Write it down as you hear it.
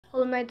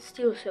Hollow Knight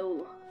Steel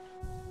Soul.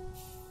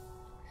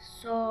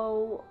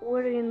 So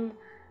we're in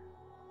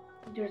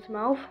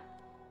Dirtmouth.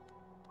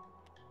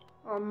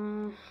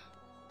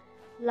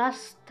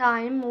 Last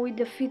time we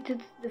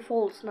defeated the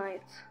False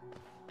Knights,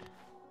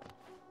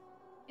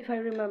 if I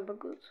remember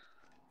good.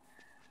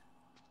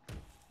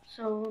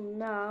 So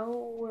now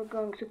we're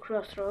going to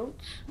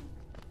Crossroads.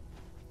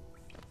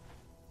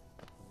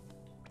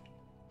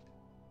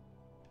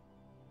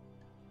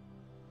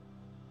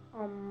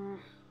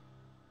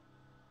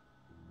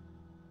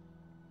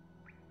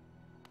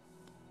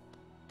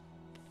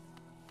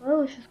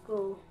 Well, we should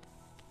go.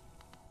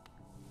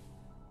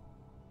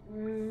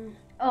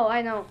 Oh,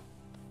 I know.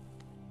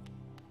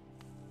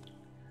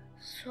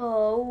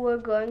 So we're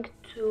going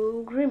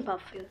to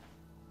Greenpathfield.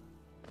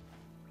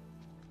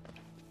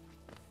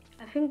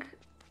 I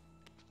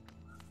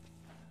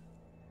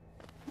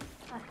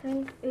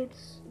think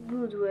it's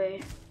good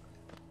way.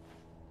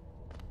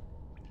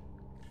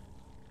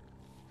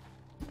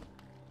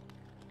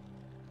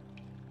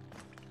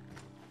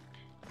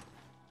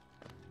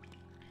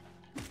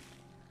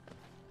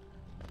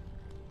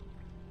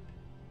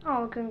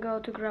 Oh, we can go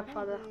to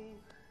Grandfather.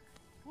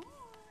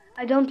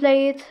 I don't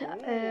play it.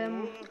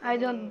 I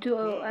don't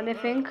do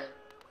anything.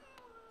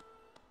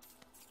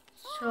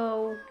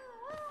 So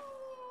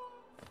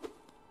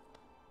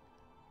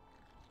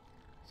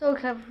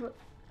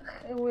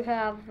we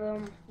have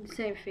the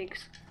same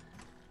fix.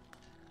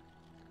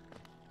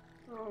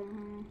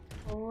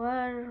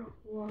 Where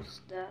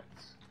was that?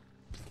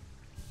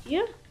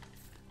 Here?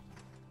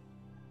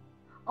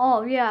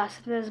 Oh yes,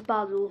 there's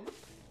Baldur.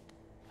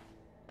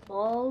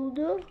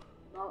 Baldur?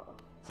 No,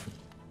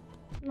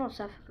 not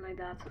something like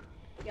that.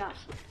 Yes.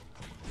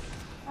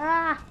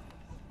 Ah!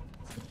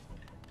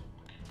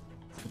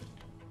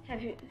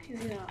 Have you?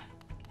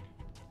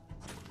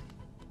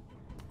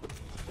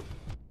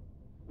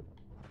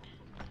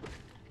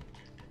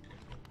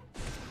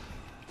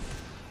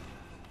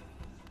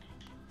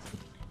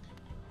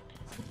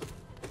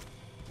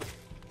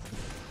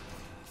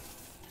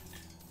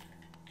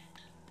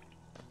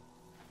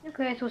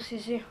 Okay, it was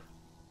easy.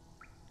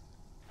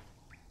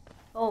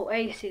 Oh,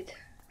 acid.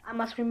 I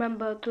must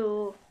remember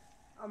to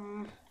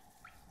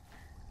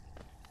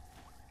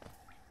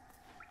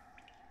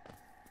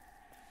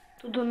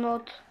do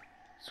not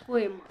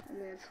swim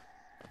in it.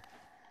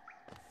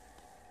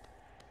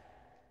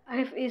 I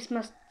have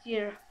Isma's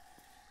tear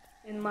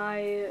in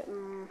my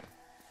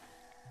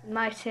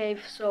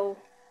save, so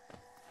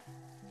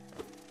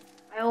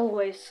I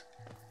always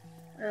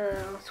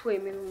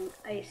swim in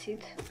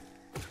acid.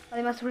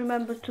 I must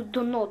remember to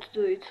do not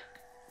do it.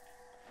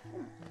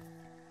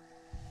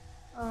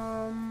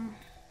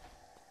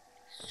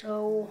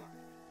 So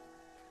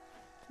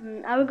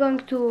are we going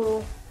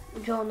to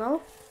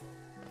journal?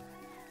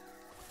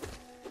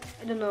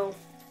 I don't know.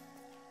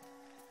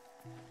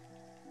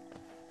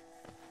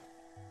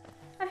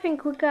 I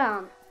think we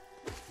can.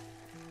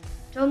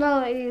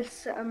 Journal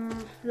is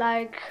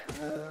like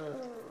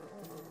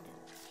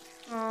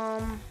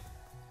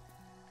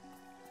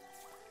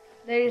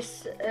there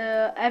is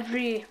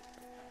every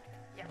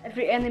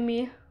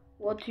enemy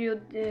which you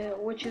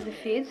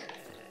defeat.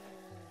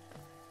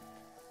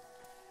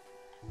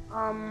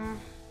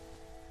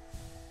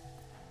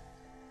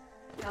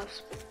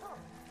 Yes,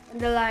 and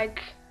they're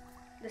like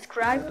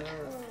described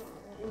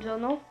in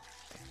journal,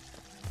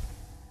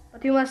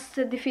 but you must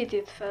defeat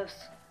it first.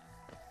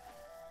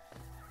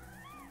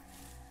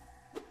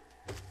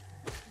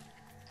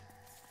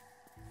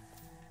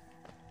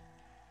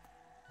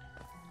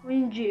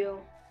 Ringio.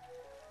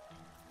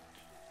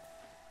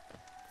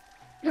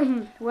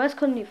 Where's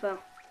Conifer?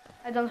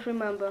 I don't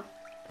remember.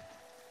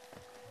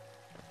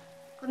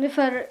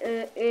 Conifer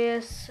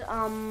is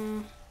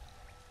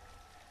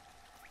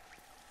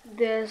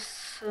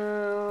this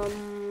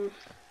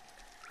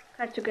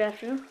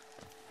cartographer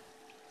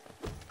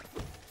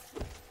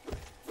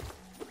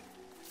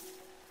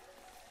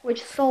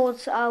which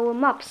sorts our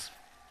maps.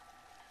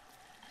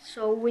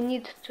 So we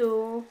need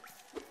to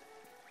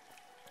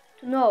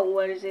know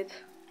where is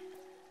it.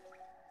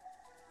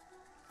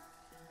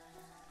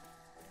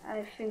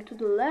 I think to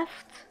the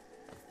left,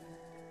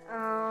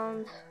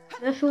 and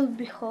there should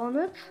be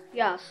Hornet.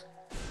 Yes.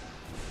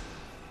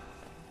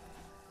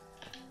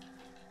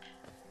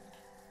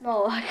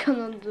 No, I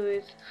cannot do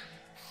it.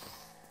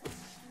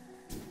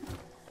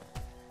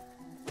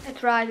 I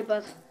tried,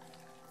 but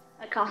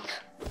I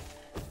can't.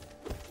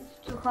 It's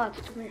too hard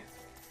to me.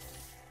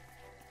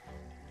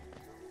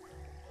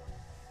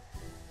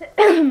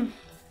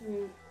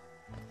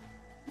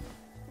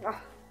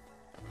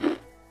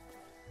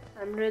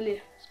 I'm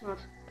really smart.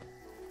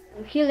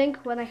 I'm healing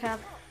when I have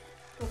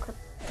 2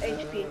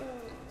 HP.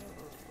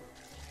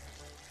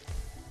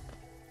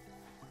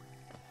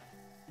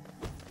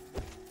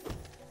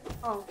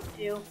 Oh,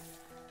 you.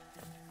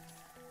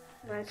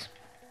 Nice.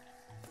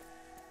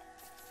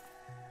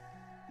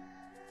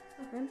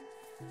 Okay.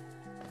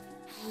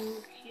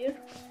 Here,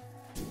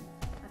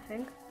 I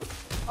think.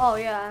 Oh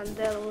yeah, and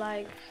they're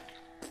like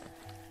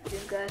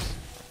these guys.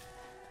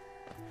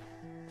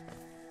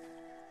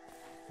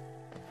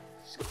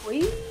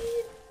 Squid?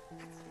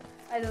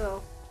 I don't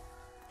know.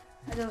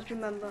 I don't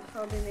remember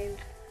how they named.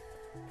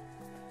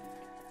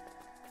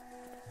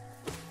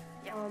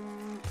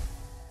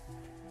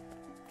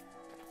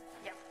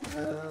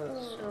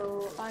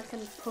 So I can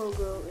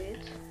pogo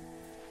it,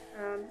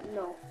 and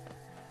no.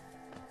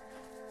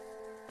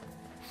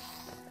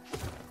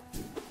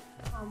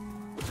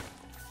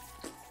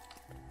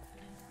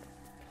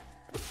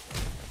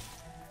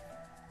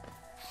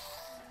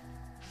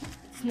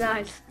 It's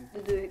nice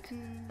to do it.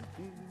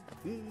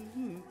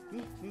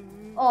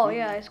 Oh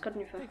yeah, it's got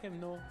me for.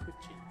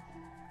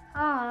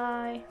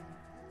 Hi.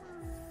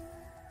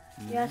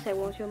 Yes, I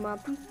want your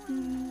map.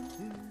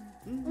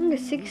 Only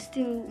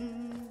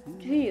 16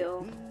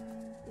 geo.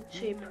 It's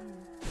cheap.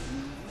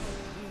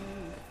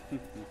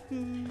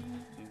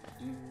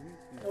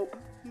 Nope.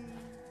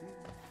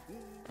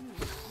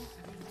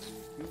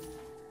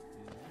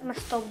 I'm gonna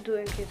stop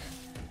doing it.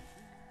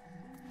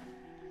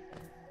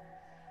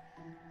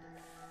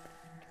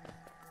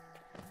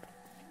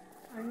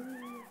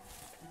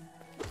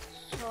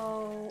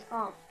 So,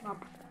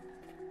 map.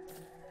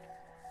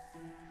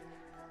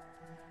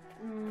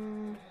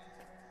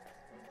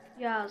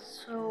 Yeah,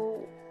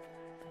 so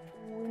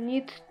we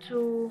need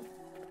to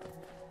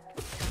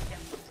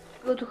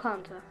go to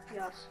Hunter,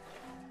 yes,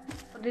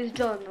 for this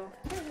journal.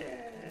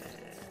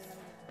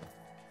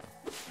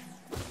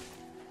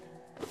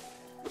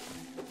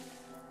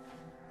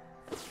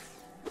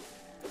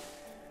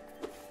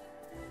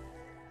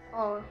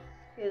 Oh,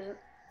 he's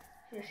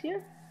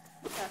here?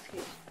 Yes, he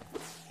is.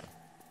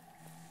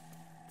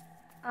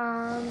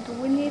 And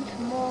we need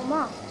more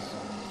masks,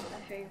 I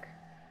think.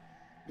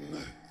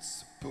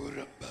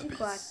 Be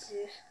quiet,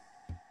 please.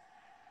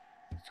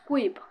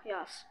 Squeeb,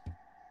 yes.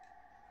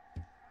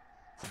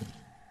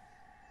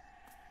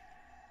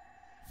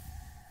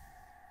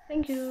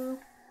 Thank you.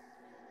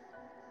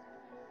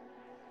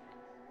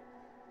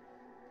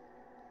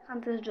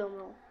 Hunter's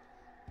journal.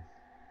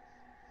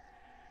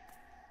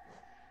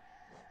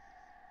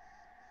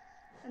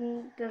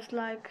 And there's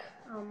like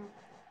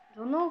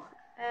journal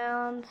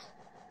and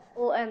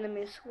all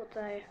enemies what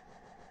I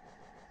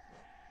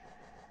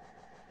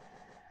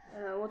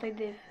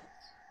did.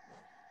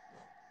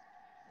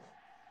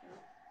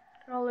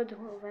 Crawled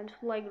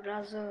Vengeful like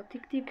Raza,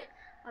 Tick Tick,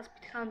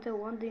 Aspid Hunter,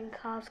 Wandering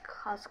Husk,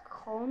 Husk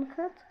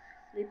Horncut,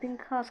 Leaping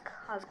Husk,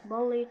 Husk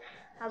Bully,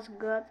 Husk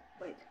God.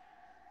 Wait.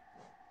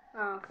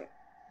 Okay.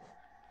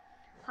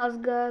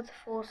 Husk God,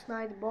 Force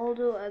Knight,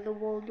 Baldo, Other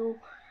Baldo,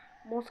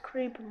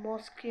 Moscreep,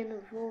 Moskin,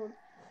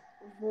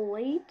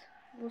 Volate,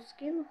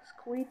 Moskin,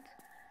 Squid,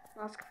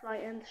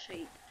 Maskfly, and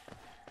Shade.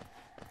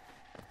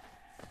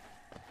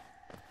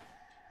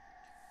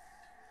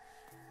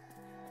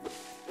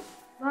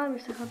 Bye,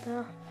 Mr.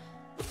 Hunter.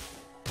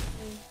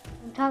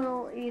 In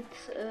tunnel, it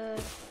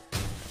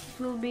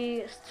will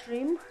be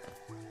stream,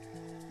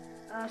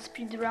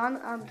 speed run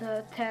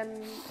under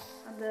 10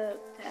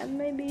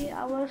 maybe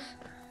hours.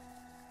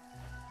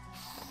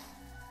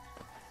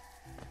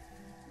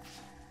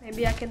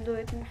 Maybe I can do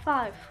it in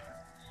 5,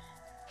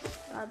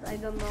 but I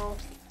don't know.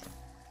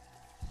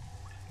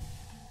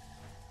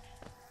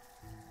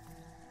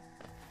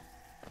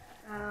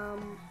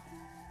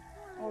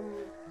 On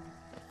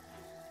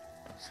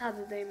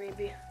Saturday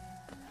maybe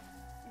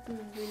it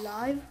will be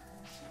live,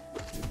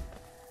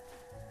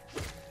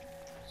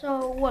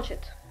 so watch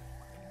it.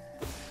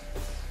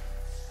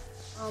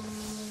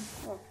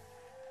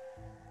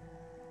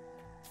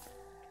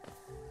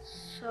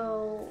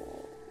 So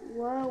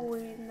where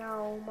we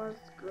now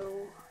must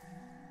go?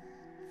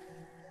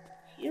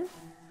 Here.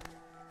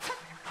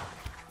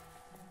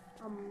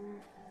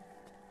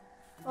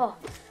 Oh,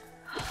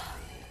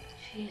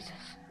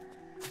 Jesus.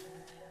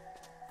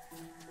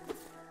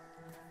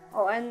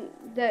 Oh, and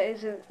there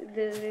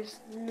is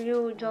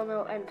new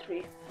journal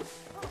entry.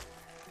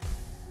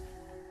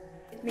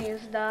 It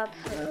means that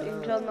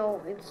in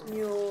journal it's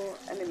new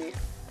enemy.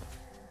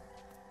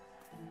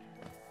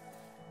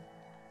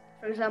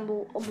 For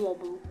example,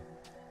 Oblobble.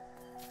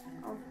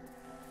 Oh,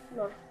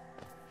 Lord.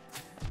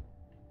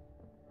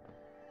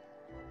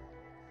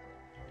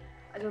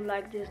 I don't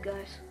like these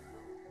guys.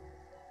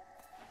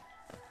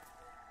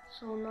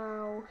 So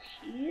now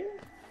here?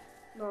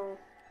 No.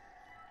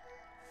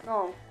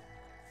 No.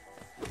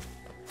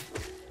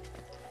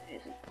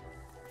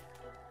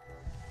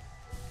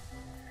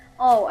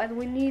 Oh, and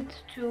we need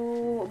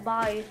to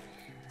buy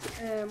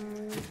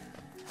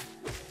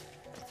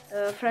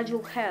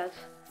Fragile Head.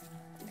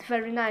 It's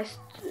very nice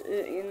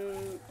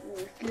in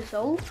Steel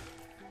Soul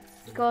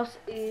because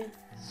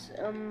it's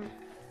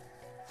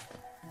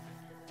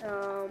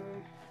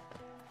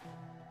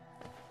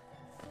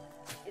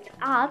it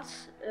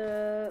adds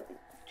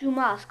 2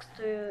 masks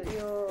to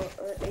your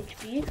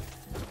HP,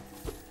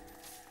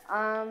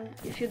 and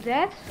if you're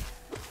dead,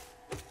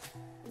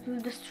 it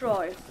will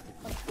destroy.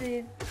 But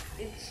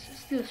it's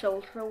Steel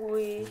Soul, so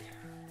we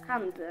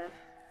can't death.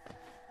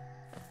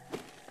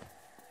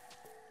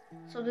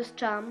 So this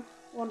charm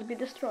won't be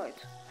destroyed.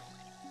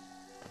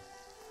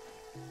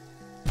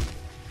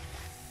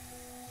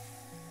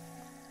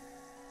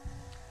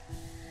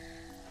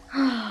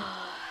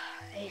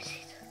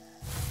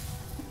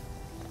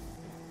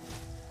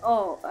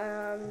 Oh,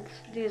 and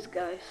these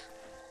guys.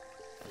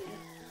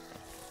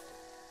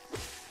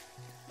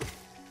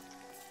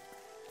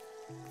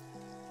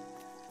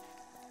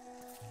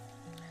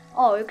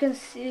 Oh, you can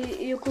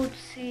see, you could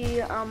see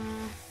a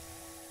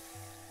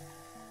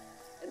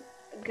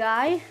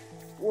guy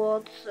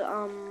what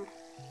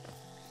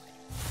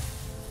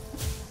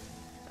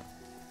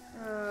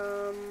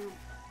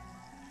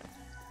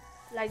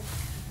like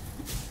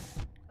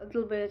a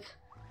little bit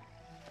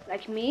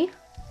like me.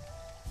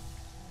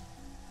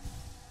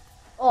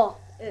 Oh,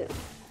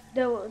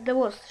 there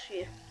was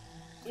she.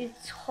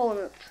 It's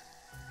Hornet.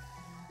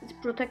 It's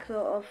protector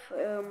of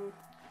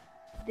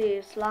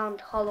this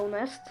land Hollow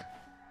Nest,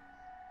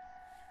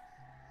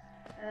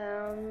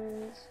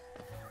 and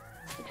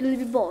it will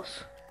be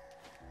boss,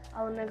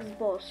 our next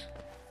boss.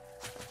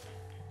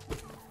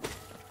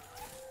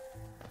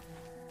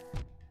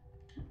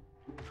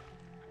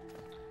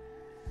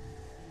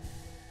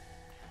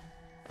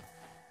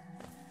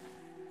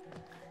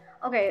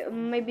 Okay,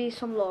 maybe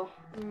some lore.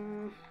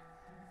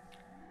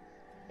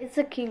 It's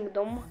a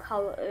kingdom.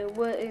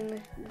 We're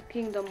in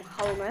Kingdom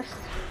Hollow Nest.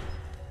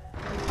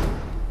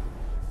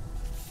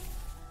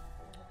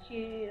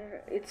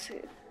 Here it's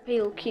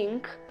Pale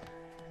King.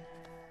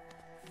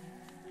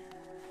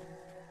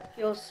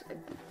 He was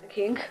a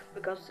king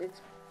because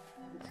it's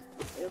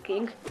Pale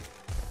King.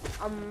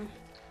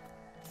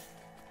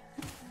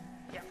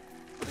 Yeah.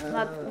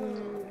 But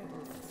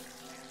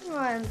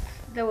and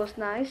that was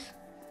nice.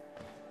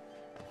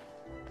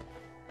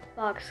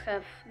 Bugs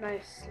have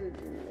nice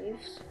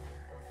leaves.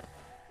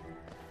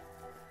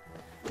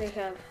 They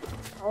have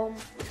home.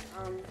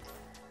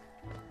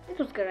 It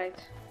was great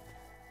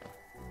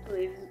to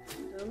leave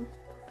them.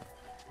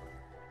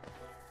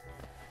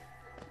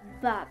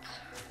 But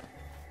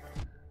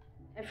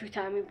every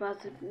time it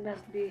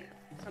must be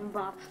some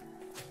but.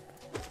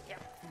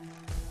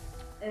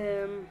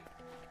 Yeah.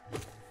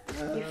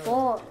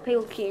 Before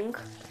Pale King,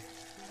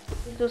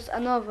 it was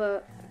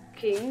another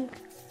king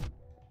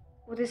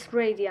with his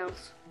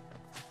radiance.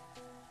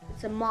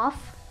 It's a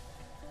moth.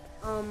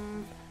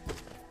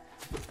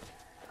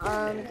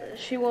 And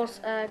she was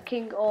a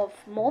king of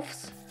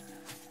moths,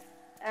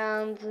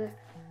 and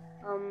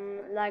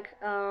like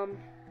a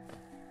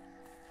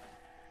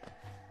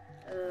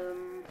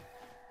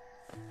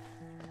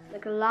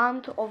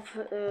land of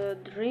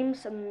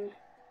dreams and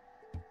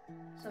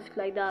stuff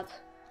like that.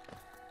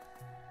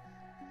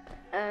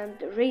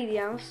 And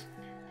radiance,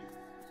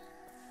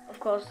 of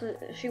course,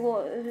 she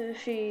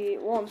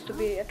wants to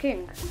be a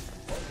king.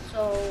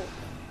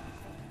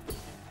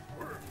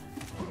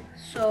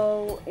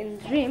 So in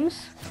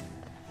dreams,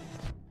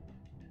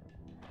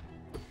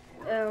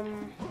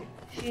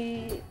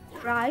 she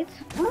tried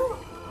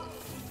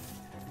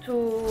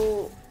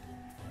to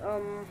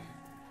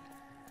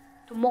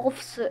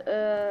moths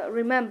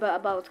remember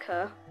about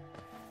her,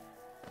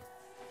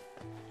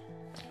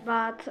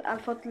 but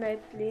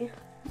unfortunately,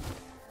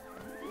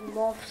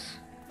 moths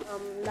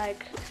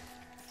like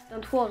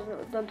don't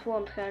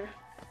want her.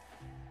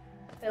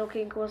 Pale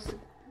King was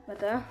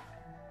better.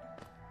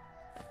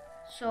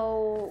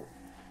 So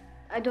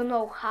I don't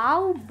know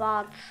how,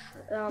 but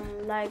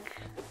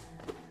like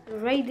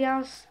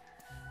radiance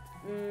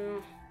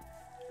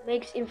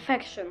makes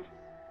infection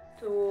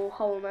to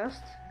Hollow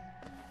Nest.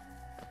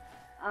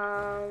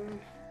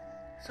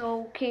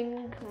 So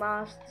King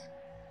must,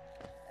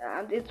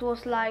 and it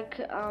was like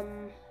I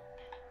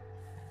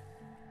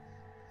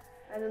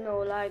don't know,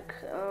 like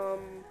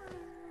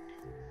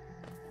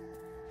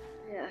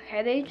yeah,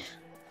 headache.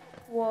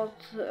 What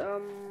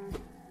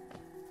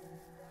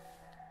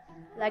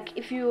like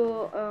if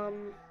you're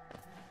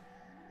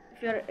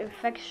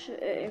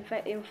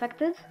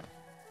infected,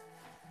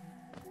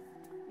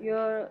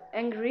 you're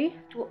angry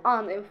to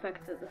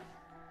uninfected,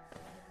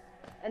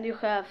 and you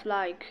have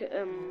like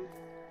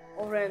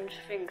orange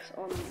things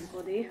on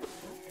body.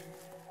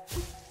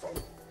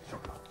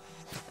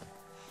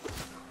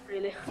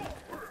 Really.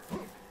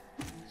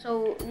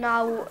 So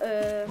now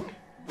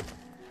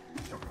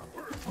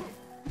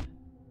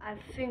I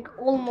think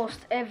almost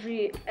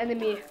every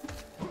enemy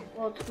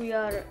what we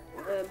are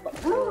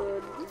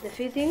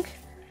defeating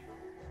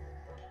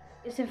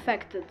is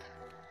infected.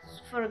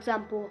 For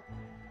example,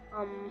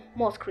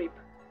 moss creep.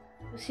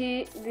 You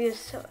see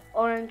these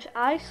orange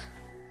eyes?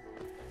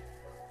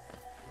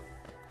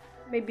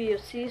 Maybe you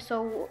see,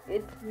 so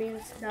it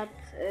means that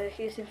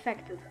he's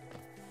infected.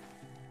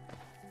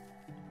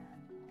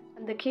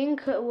 And the king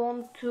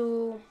want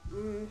to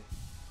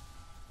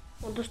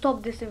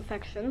stop this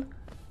infection,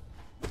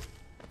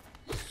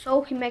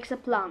 so he makes a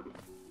plan.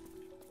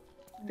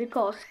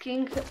 Because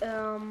king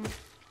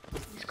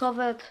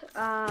discovered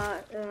an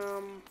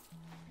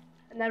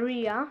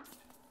area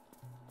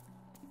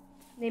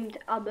named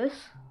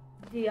Abyss,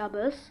 the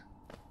Abyss.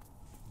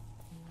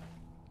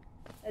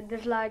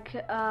 There's like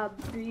a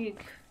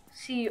big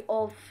sea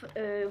of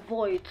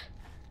void.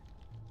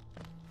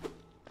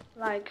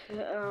 Like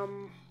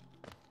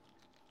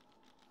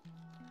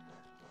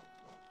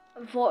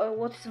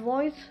what is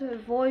void?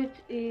 Void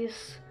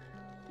is,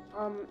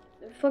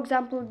 for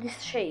example,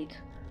 this shade.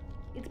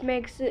 it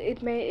makes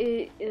it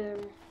may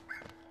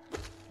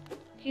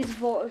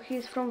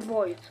he's from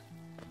Void.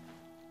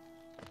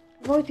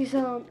 Void is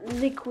a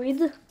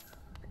liquid.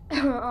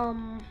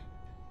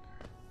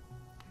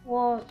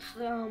 What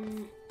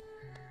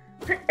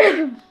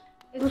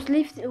it was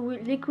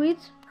liquid,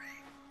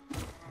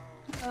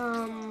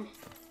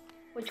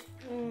 which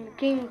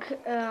King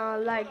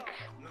like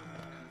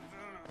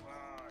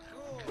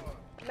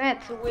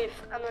met with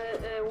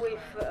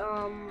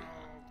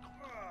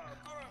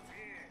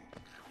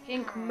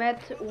King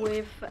met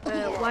with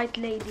a white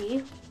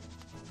lady.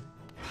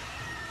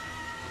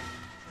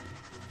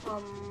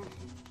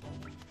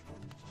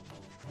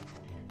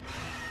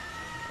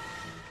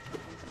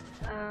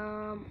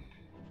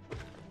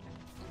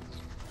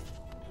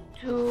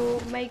 To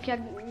make a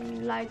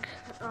like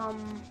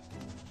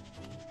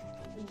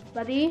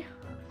body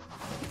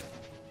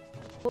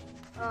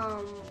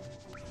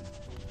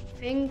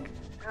thing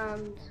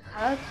and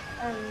heart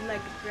and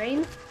like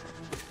brain,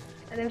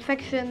 an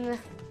infection,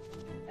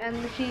 and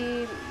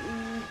he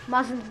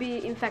mustn't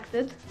be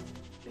infected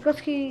because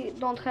he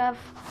don't have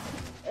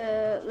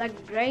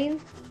like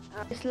brain.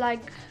 It's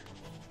like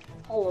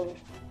hollow.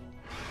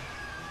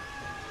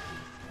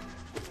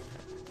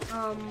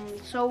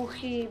 So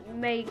he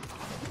made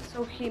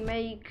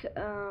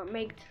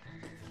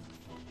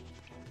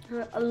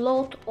a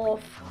lot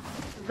of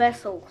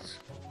vessels,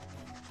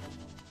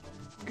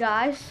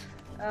 guys.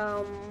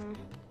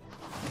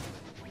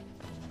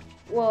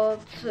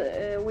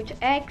 Which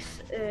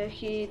eggs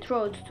he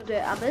throws to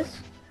the abyss,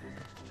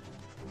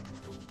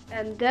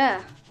 and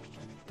the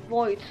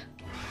Void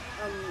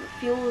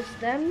fills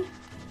them,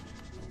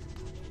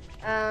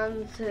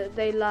 and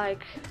they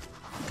like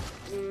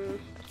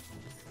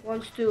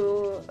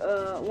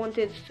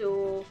wanted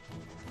to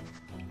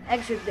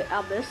exit the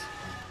abyss,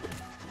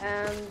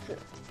 and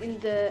in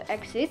the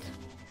exit,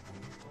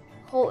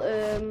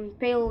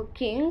 Pale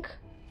King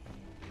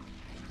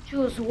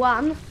choose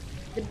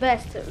the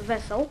best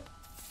vessel,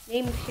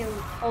 named him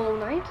Hollow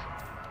Knight,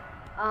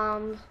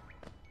 and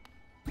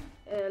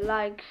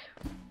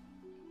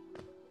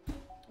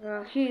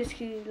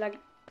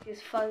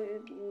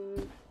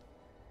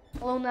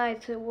Hollow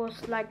Knight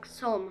was like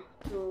son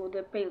to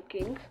the Pale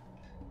King.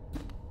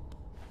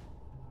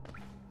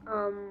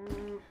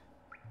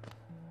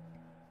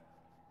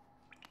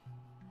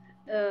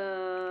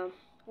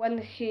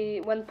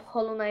 When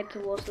Hollow Knight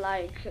was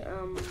like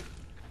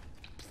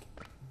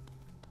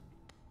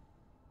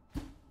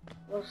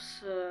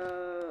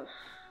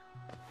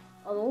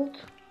old,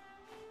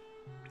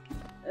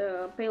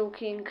 Pale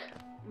King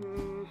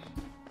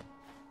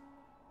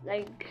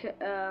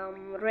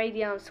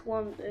Radiance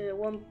want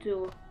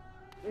to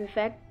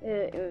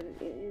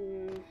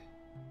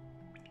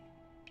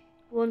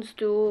wants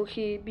to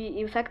he be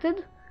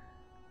infected,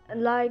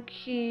 and like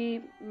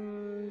he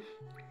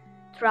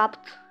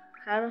trapped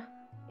her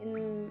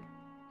in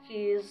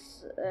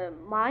his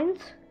mind,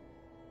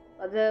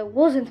 but there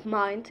wasn't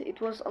mind,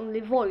 it was only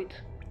Void,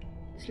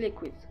 it's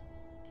liquid,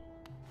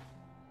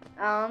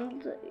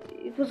 and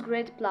it was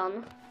great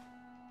plan,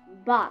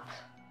 but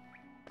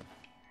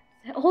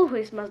there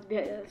always must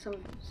be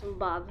some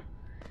bad.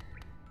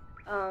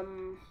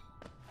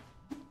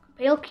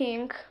 Pale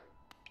King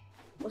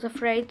was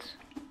afraid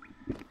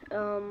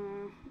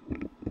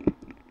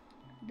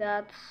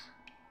that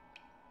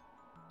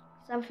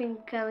something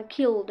can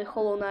kill the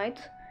Hollow Knight,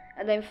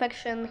 and the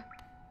infection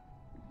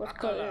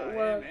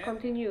will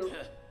continue.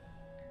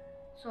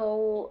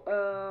 So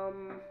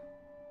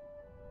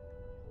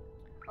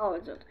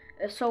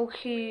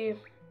he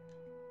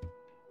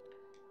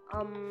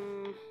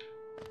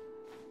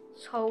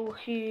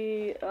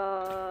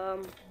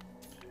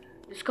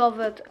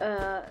discovered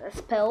a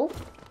spell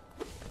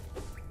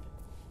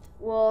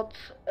what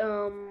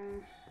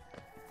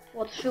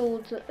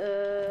should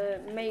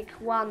make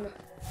one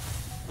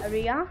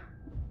area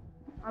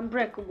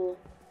unbreakable,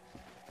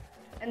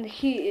 and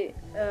he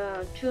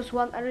choose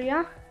one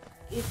area.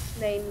 It's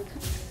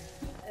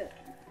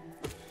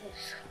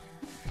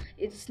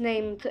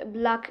named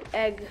Black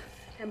Egg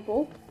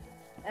Temple,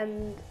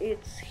 and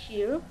it's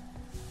here.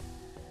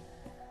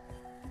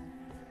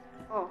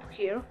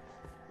 Here,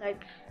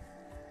 like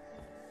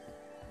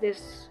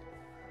this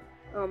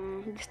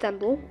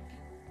temple.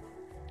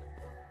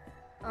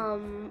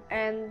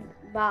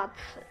 But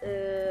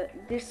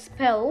this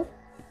spell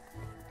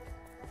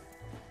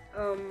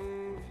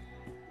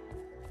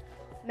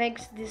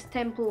makes this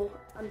temple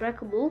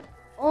unbreakable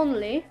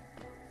only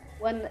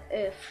when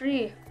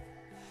three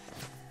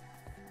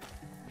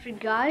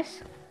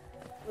guys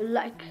will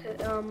like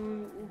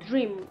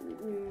dream,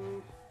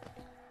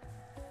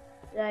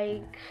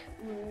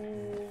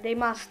 they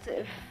must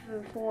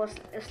fall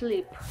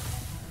asleep,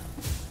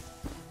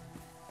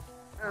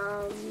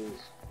 and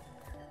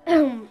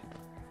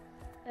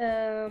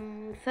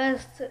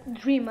first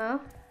dreamer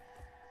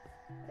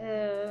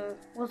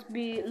was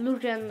be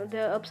Lurian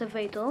the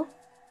Observator.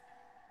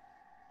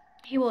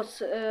 He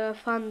was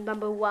fan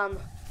number 1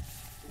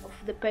 of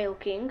the Pale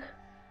King.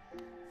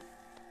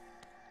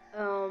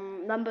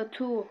 Number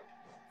 2,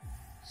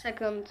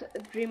 second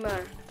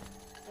dreamer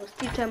was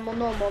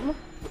Titemonomon.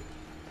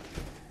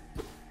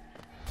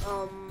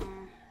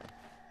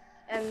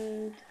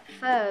 And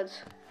third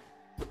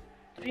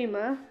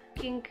dreamer,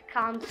 King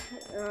can't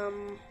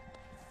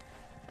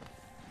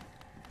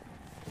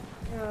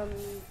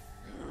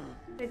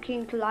the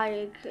king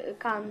like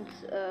can't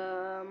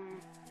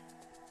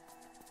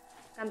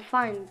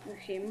find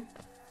him,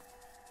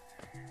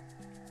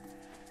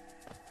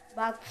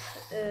 but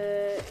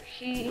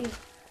he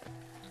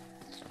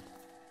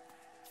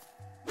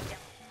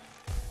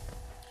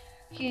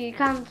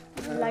can't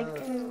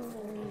like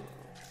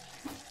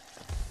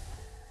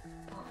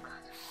oh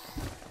god,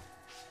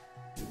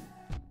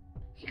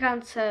 he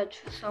can't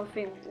search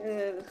something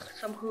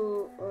some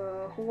who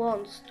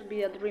wants to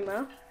be a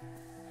dreamer,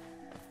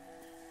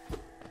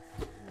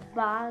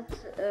 but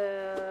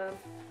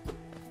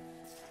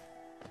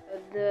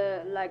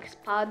the like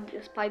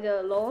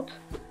Spider Lord,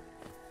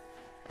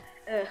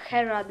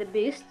 Hera the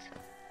Beast,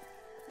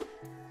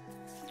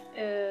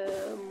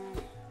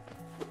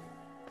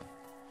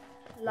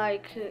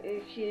 like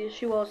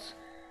she was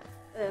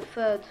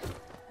third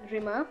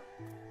dreamer,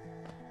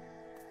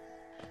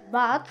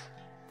 but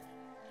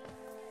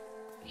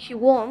she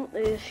wants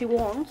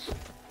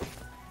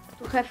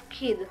to have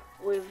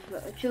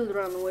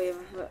children with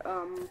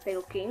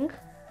Pale King,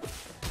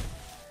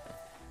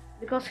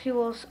 because she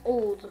was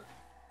old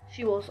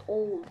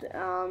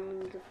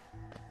and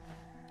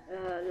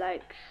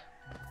like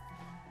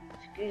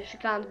she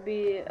can't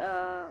be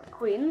a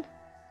queen,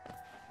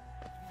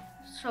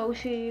 so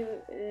she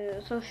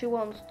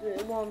wants to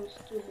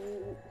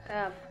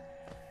have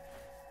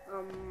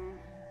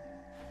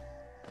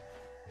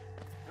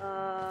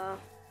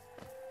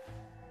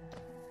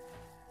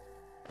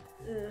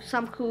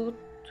some coup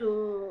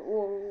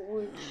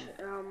which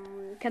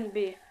can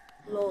be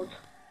Lord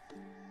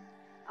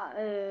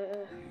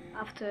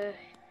after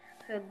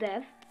her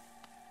death.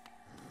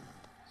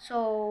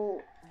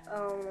 So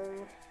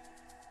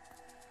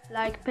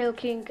like Pale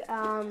King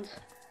and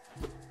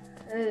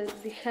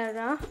the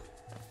Hera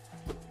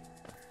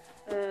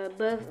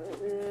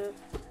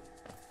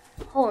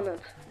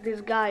honored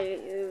this guy.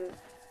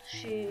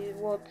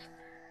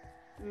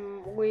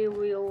 We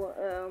will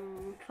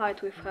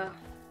fight with her.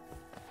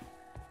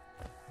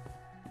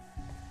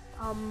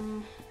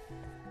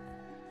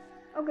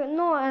 Okay,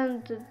 no,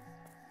 and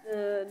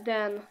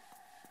then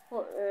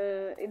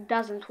it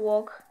doesn't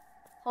work.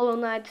 Hollow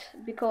Knight,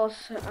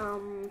 because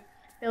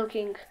Pale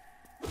King,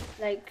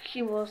 like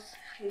he was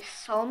his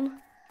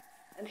son,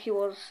 and he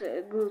was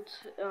good,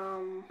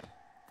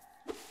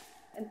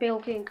 and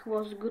Pale King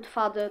was a good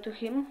father to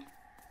him.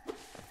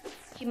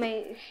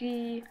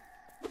 He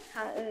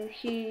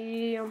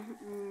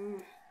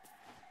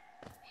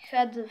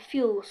had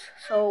fuse,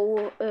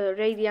 so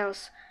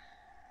radiance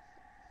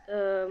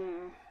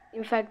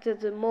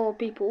infected more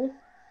people,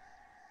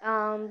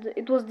 and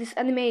it was this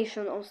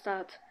animation on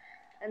start,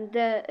 and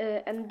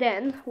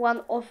then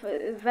one of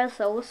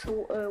vessels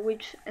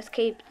which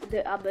escaped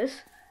the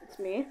abyss, it's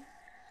me,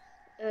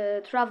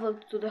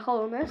 traveled to the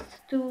Hollow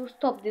Nest to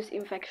stop this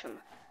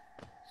infection.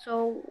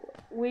 So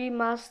we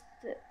must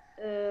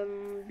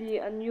be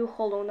a new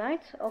Hollow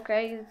Knight.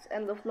 Okay, it's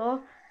end of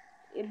lore.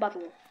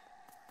 Battle.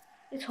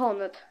 It's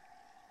Hornet.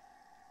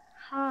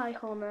 Hi,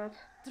 Hornet.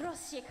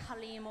 Drosjek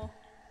Halimo.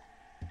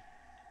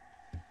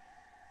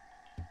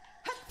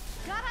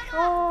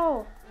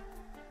 Oh!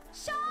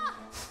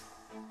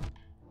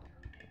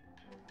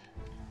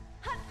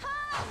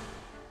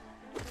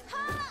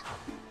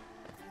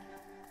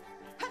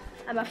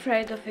 I'm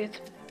afraid of it,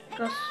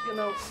 because, you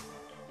know,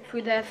 if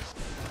we death,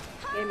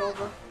 game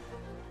over.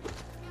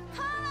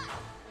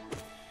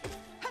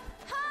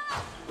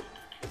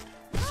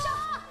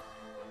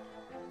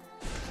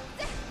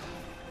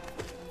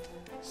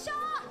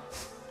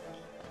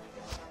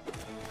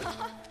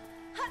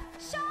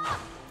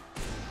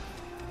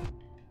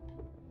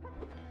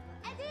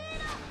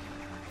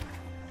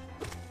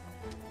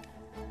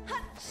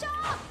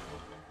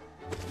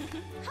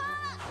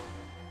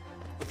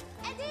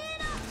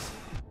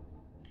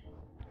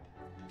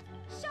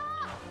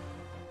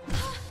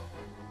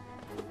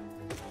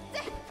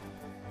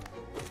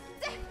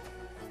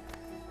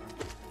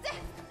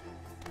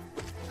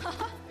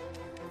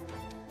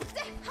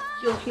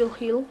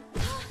 Heal.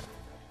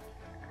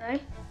 Okay.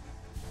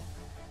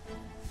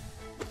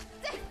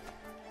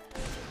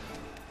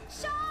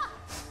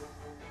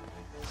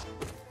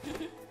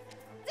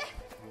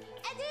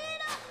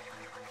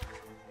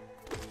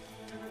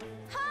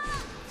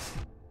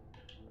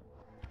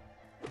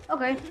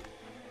 Okay,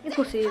 it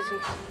was easy.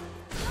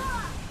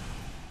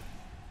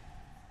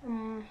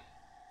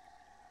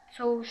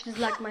 So she's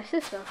like my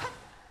sister.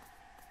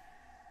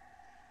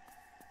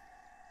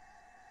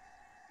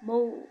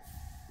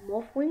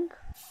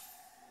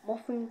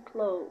 Morphing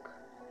Cloak.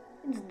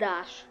 It's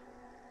dash.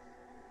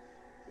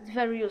 It's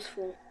very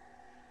useful.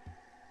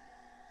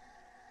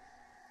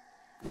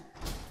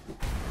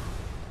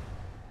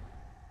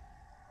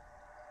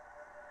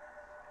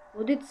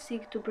 Would it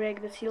seek to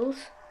break the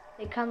seals?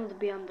 They cannot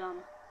be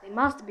undone. They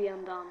must be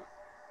undone.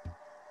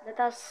 Let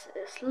us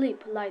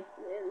sleep like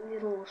a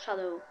little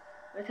shadow.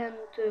 return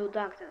to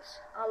darkness,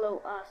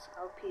 allow us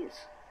our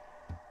peace.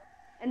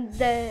 And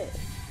the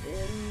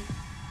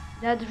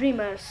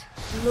dreamers,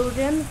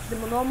 Lurian, the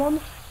Monomon,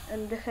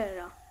 and the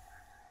Hera.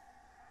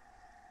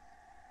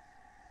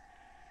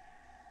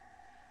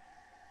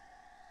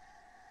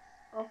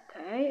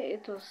 Okay,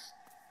 it was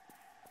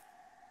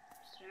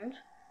strange.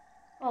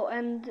 Oh,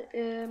 and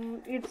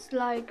it's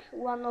like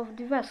one of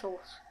the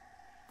vessels.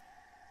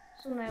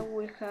 So now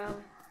we have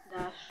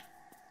dash.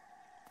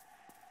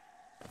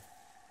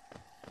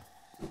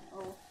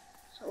 Oh,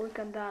 so we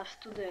can dash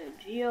to the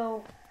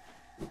Geo.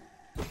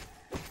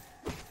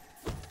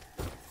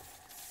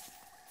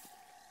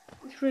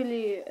 It's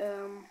really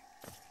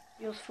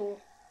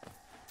useful.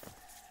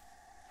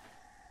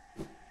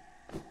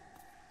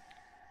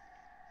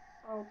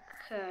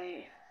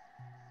 Okay.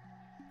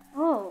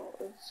 Oh,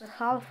 it's a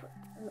half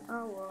an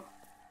hour.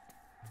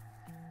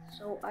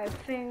 So I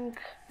think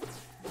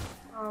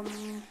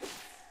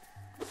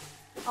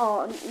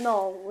oh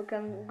no, we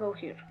can go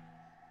here.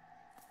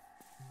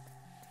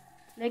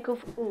 Lake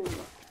of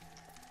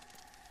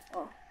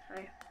Oh,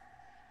 hi.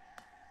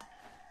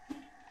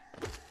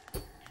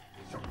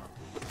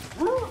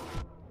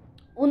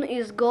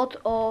 Is god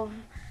of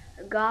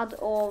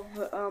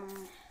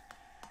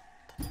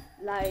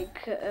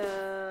like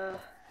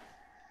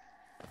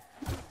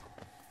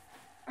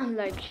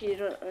like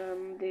here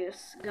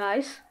these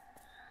guys.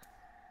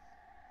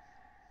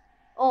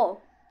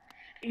 Oh,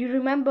 you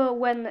remember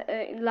when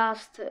in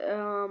last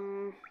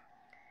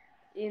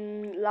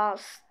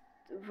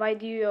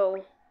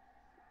video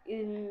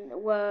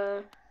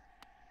where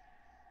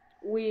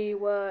we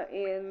were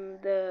in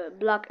the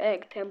Black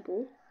Egg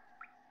Temple?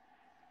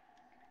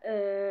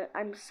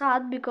 I'm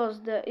sad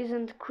because there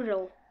isn't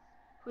Quirrell.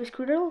 Who is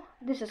Quirrell?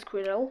 This is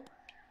Quirrell.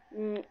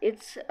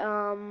 It's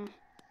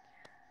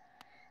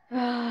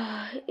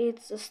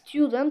a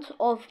student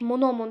of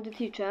Monomon the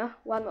teacher,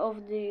 one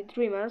of the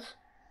dreamers.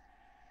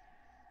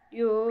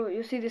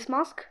 You see this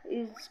mask?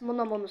 It's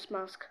Monomon's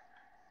mask.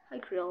 Hi,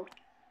 Quirrell.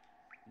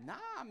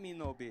 Nah,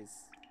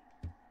 Minobis.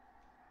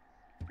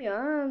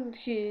 Yeah, and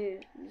he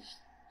is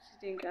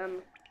sitting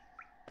and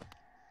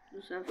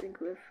do something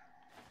with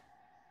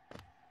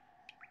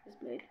his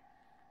blade.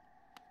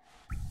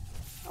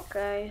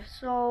 Okay,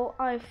 so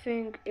I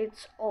think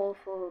it's all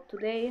for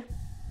today.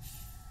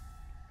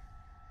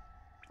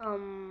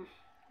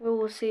 We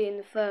will see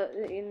in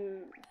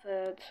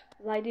third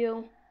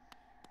video,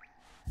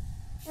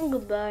 and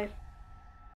goodbye.